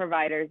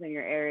providers in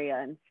your area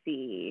and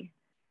see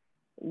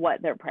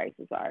what their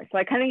prices are. So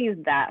I kind of use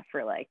that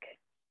for like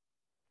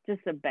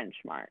just a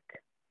benchmark.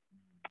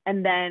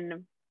 And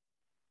then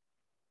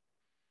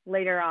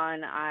later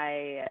on,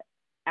 I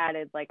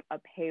added like a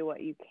pay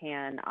what you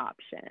can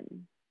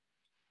option.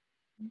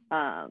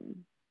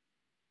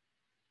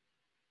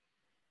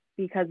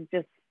 Because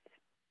just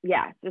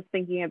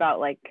thinking about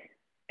like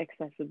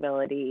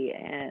accessibility,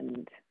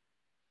 and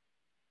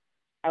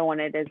I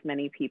wanted as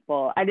many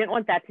people, I didn't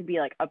want that to be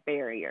like a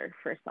barrier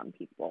for some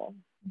people,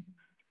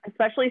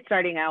 especially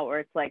starting out, where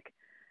it's like,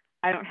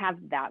 I don't have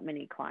that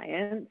many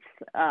clients.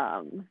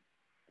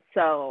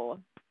 So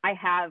I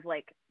have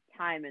like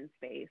time and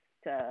space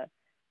to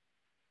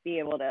be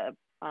able to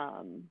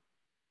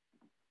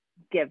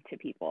give to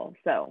people.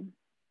 So,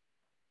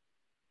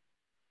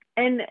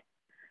 and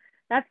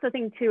that's the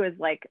thing too, is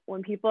like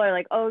when people are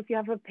like, oh, if you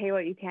have to pay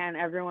what you can,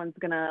 everyone's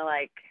gonna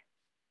like,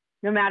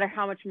 no matter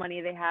how much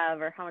money they have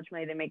or how much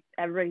money they make,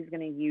 everybody's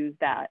gonna use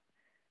that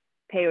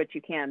pay what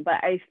you can. But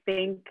I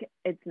think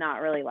it's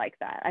not really like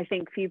that. I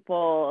think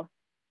people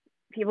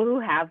who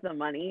have the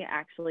money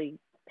actually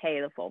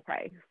pay the full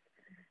price.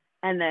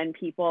 And then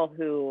people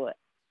who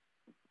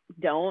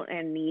don't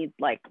and need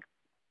like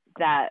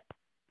that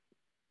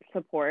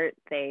support,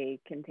 they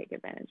can take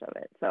advantage of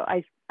it. So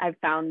I've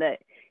found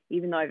that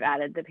even though I've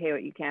added the pay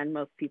what you can,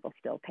 most people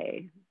still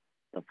pay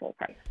the full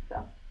price.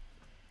 So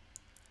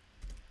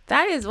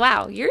that is,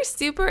 wow, you're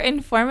super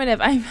informative.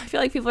 I feel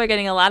like people are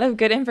getting a lot of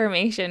good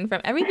information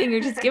from everything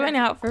you're just giving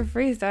out for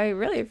free. So I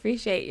really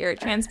appreciate your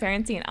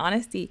transparency and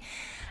honesty.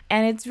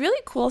 And it's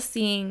really cool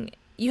seeing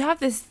you have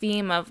this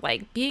theme of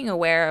like being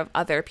aware of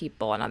other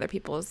people and other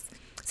people's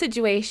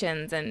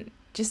situations, and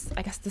just,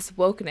 I guess, this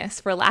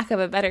wokeness, for lack of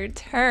a better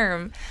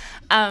term.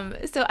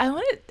 So I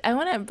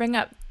want to bring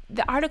up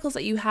the articles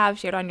that you have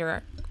shared on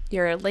your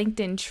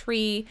LinkedIn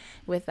tree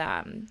with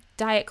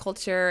diet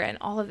culture and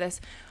all of this.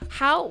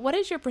 What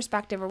is your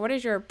perspective, or what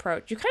is your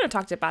approach? You kind of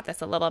talked about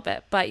this a little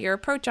bit, but your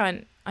approach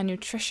on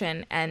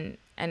nutrition and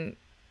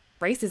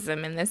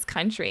racism in this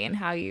country, and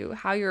how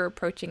you're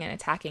approaching and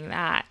attacking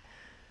that.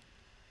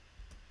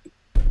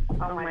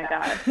 Oh my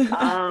gosh.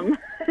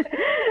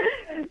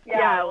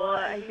 Yeah, well,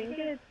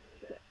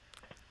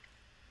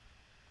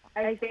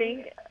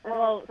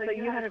 so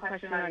you had a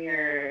question on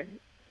your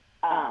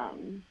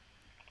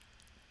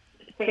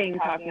thing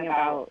talking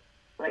about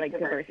like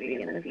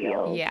diversity in the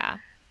field. Yeah.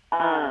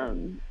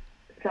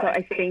 So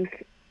I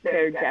think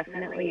there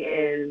definitely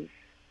is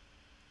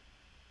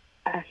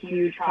a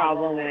huge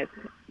problem with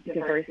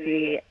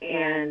diversity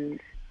and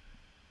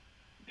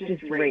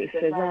just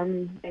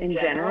racism in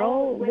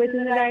general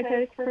within the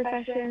dietetics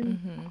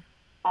profession.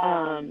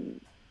 And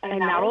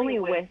not only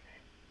with,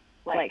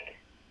 like,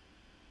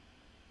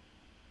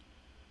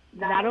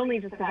 not only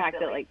just the fact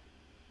that, like,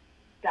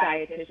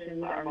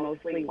 dietitians are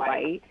mostly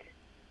white,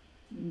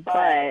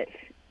 but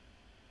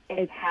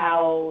it's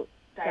how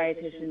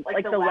dietitians,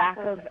 like, the lack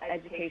of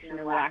education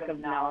and lack of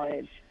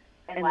knowledge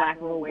and lack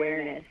of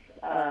awareness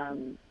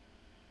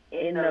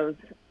in those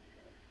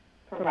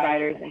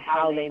providers and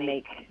how they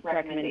make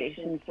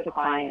recommendations to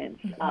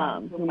clients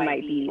who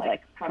might be,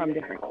 like, from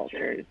different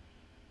cultures.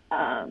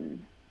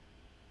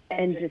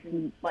 And just,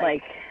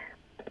 like,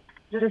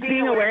 just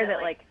being aware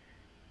that, like,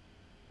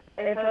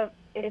 if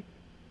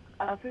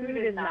a food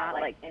is not,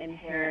 like,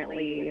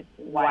 inherently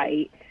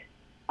white,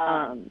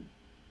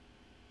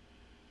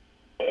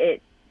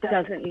 it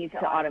doesn't need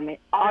to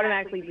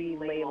automatically be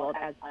labeled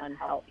as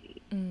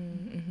unhealthy. So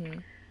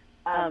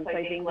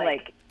I think,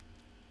 like,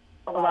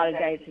 a lot of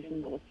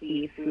dietitians will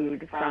see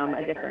food from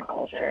a different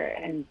culture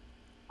and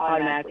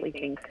automatically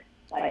think,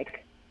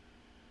 like,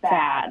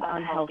 bad,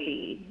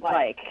 unhealthy,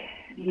 like,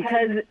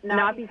 because,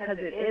 not because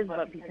it is,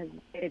 but because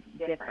it's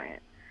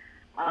different.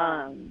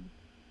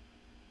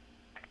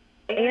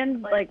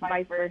 And, like,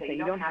 vice versa,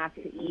 you don't have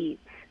to eat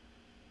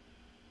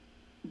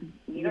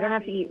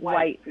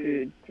white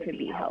food to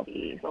be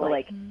healthy. So,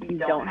 like, you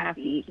don't have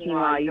to eat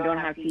quinoa, you don't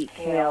have to eat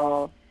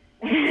kale,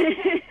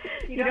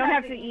 you don't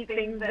have to eat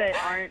things that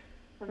aren't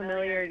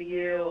familiar to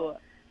you,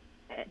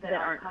 that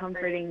aren't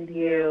comforting to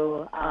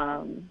you.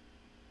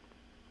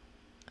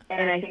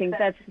 And I think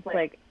that's just,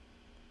 like,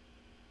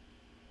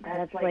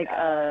 it's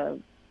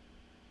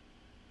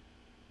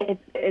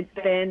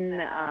been,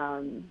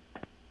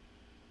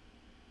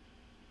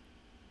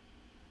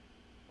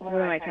 what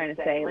am I trying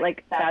to say?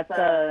 Like,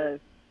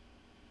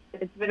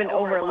 it's been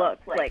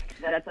overlooked. Like,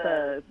 that's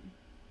a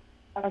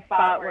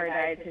spot where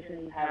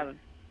dietitians have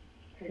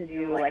to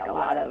do, like, a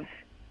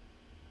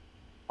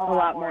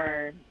lot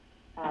more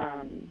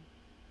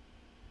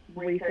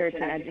research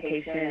and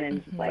education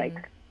and just,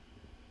 like,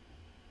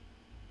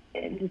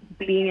 just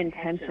being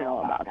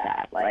intentional about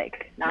that.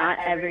 Like, not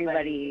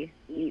everybody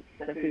eats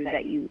the food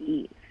that you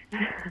eat.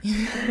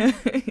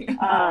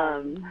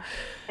 And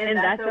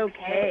that's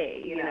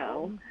okay, you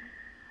know.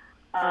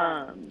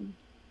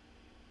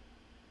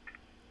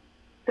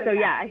 So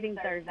yeah, I think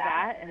there's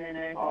that, and then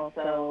there's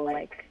also,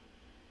 like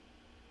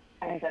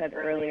I said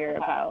earlier,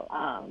 about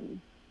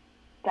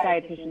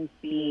dietitians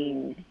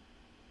being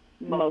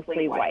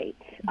mostly white,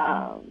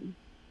 and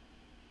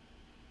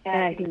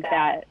I think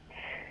that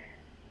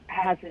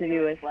has to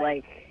do with,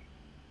 like,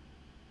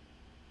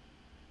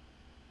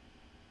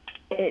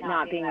 it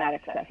not being that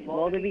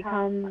accessible to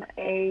become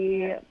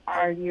a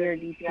RD or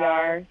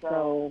DTR.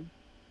 So,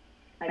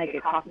 like,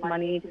 it costs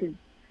money to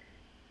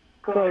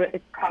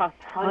it costs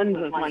tons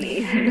of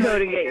money to go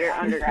to get your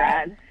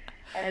undergrad,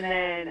 and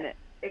then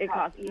it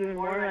costs even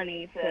more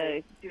money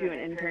to do an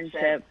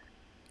internship,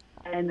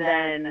 and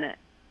then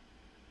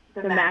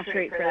the match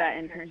rate for that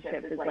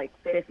internship is, like,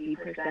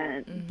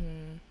 50%.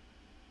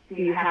 So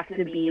you have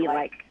to be,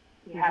 like,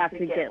 you have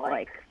to get,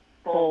 like,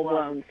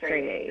 full-blown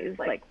straight A's,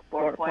 like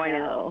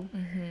 4.0.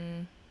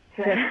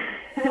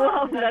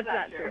 Well, that's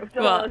not true.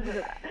 Well,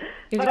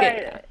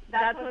 but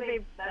that's what they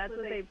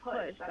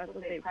push. That's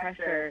what they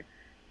pressure.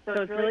 So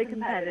it's really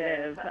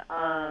competitive.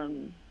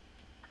 And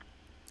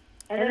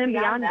then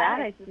beyond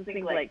that, I just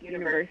think, like,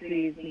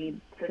 universities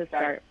need to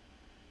start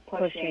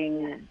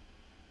pushing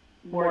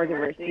more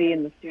diversity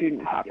in the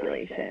student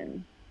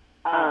population.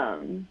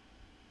 And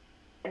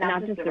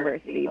not just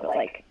diversity, but,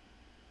 like,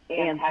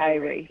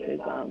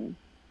 anti-racism,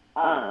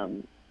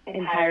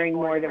 and hiring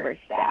more diverse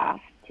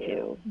staff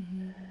too.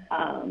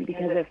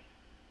 Because if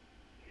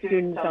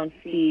students don't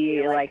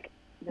see, like,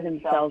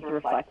 themselves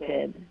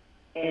reflected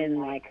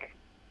in, like,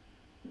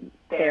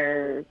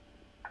 their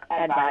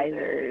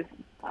advisors,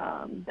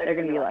 they're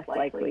going to be less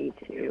likely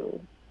to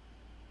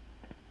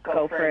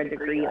go for a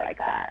degree like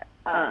that.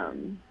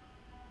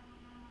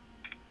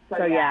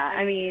 So yeah,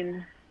 I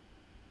mean,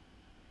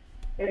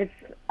 it's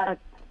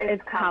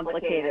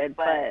complicated,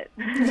 but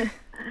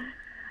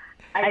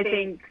I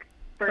think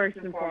first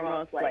and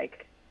foremost,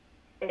 like,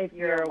 if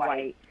you're a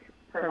white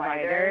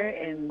provider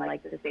in,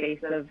 like, the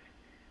space of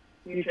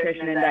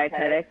nutrition and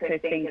dietetics, I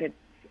think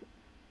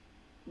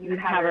you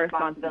have a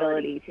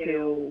responsibility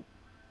to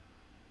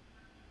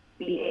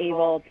be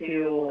able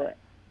to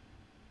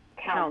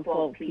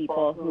counsel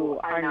people who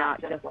are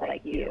not just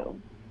like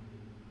you,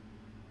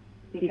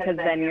 because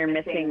then you're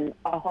missing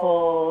a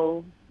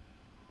whole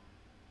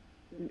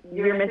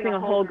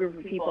group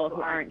of people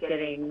who aren't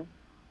getting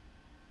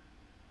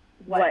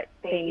what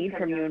they need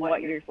from you and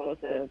what you're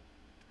supposed to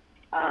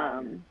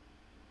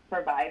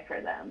provide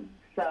for them.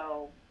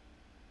 So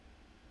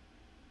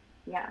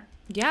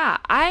yeah,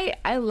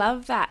 I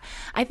love that.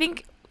 I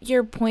think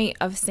your point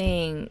of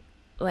saying,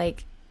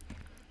 like,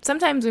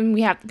 sometimes when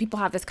people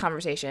have this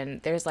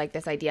conversation, there's like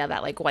this idea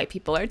that like white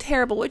people are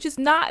terrible, which is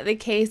not the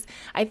case.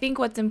 I think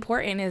what's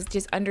important is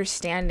just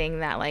understanding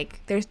that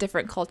like there's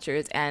different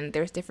cultures and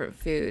there's different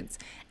foods,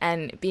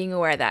 and being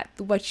aware that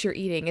what you're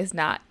eating is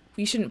not,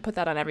 you shouldn't put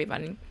that on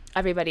everybody.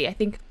 I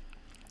think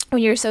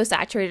when you're so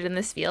saturated in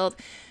this field,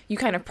 you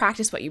kind of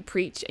practice what you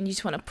preach, and you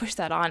just want to push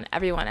that on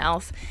everyone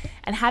else.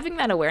 And having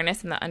that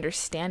awareness and that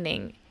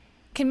understanding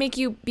can make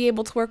you be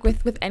able to work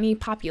with any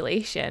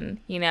population.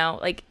 You know,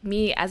 like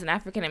me as an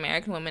African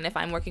American woman, if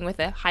I'm working with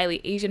a highly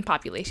Asian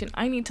population,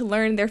 I need to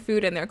learn their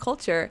food and their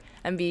culture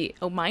and be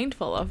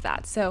mindful of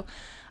that. So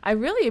I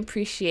really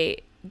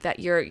appreciate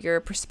that your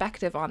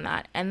perspective on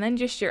that, and then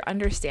just your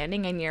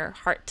understanding and your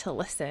heart to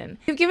listen.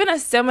 You've given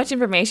us so much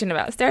information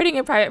about starting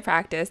a private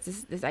practice,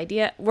 this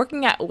idea,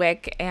 working at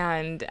WIC,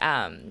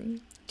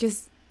 and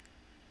just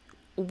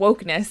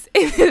wokeness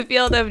in the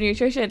field of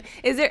nutrition.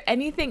 Is there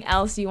anything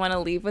else you want to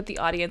leave with the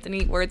audience?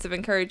 Any words of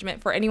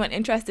encouragement for anyone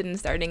interested in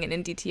starting an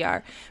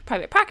NDTR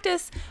private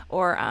practice,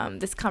 or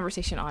this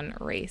conversation on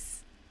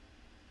race?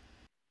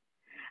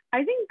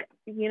 I think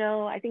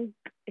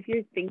if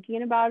you're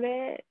thinking about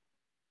it,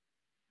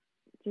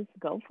 just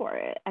go for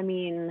it. I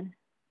mean,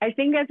 I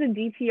think as a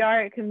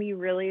DTR, it can be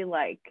really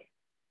like,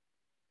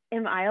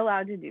 am I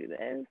allowed to do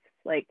this?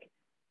 Like,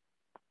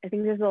 I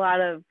think there's a lot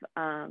of,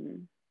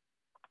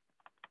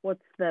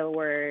 what's the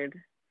word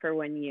for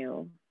when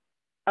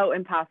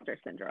imposter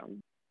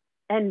syndrome.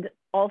 And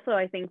also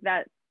I think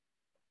that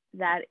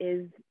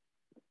is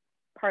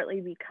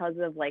partly because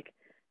of like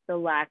the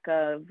lack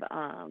of,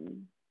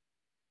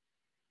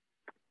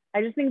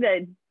 I just think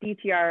that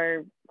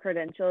DTR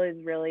credential is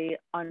really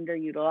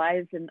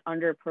underutilized and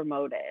under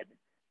promoted.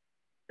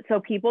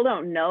 So people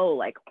don't know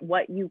like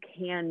what you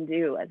can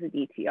do as a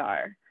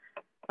DTR.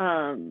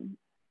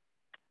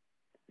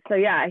 So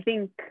yeah,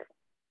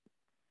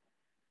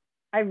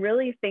 I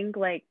really think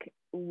like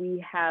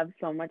we have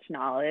so much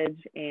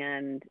knowledge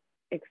and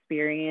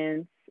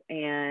experience,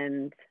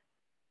 and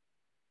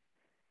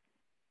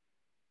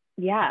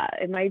yeah,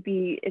 it might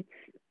be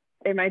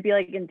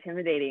like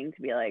intimidating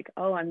to be like,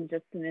 oh, I'm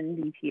just an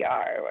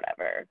NDTR or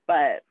whatever.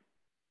 But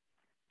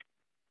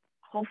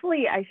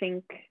hopefully, I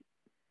think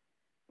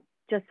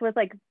just with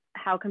like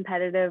how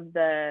competitive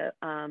the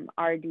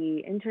RD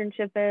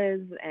internship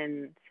is,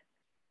 and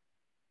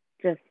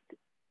just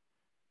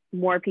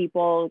more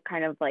people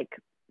kind of like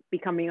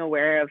becoming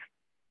aware of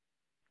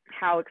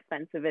how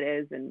expensive it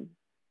is, and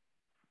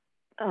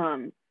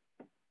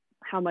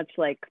how much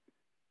like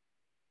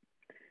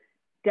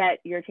debt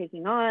you're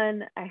taking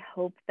on, I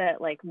hope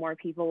that like more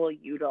people will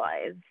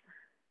utilize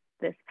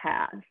this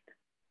path,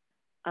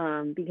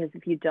 because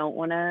if you don't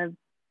want to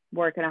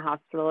work in a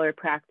hospital or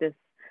practice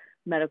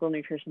medical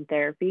nutrition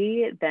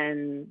therapy,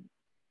 then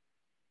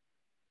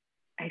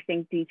I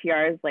think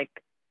DTR is like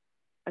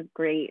a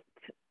great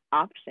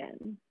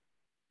option.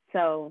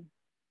 So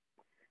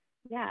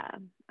yeah,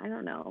 I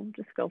don't know,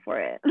 just go for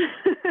it.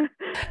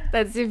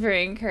 That's super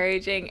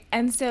encouraging.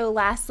 And so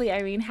lastly,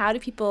 Irene, how do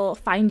people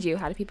find you?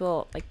 How do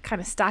people like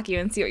kind of stalk you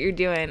and see what you're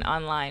doing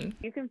online?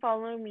 You can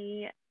follow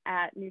me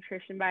at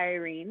Nutrition by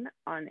Irene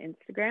on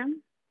Instagram.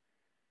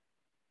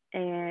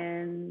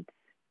 And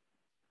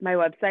my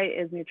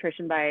website is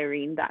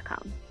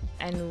nutritionbyirene.com.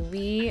 And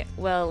we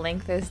will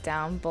link this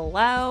down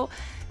below.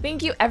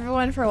 Thank you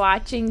everyone for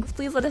watching.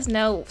 Please let us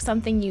know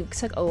something you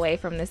took away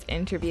from this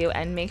interview,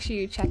 and make sure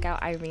you check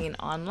out Irene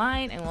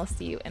online, and we'll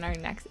see you in our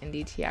next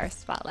NDTR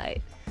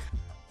Spotlight.